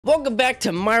Welcome back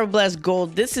to Marble Blast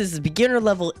Gold. This is the beginner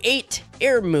level 8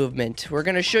 air movement. We're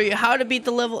going to show you how to beat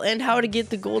the level and how to get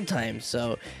the gold time.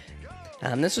 So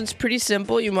this one's pretty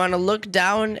simple. You want to look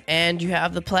down and you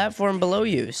have the platform below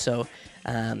you. So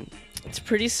it's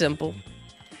pretty simple.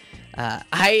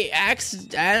 I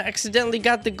accidentally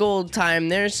got the gold time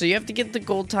there, so you have to get the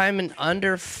gold time in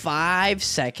under 5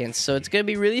 seconds. So it's going to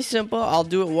be really simple. I'll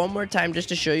do it one more time just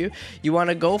to show you. You want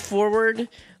to go forward,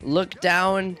 look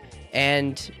down,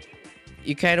 and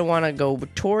you kind of want to go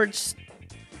towards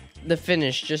the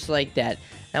finish just like that.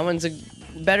 That one's a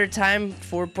better time,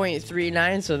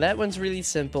 4.39, so that one's really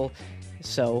simple.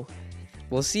 So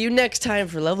we'll see you next time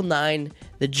for level 9,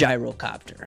 the gyrocopter.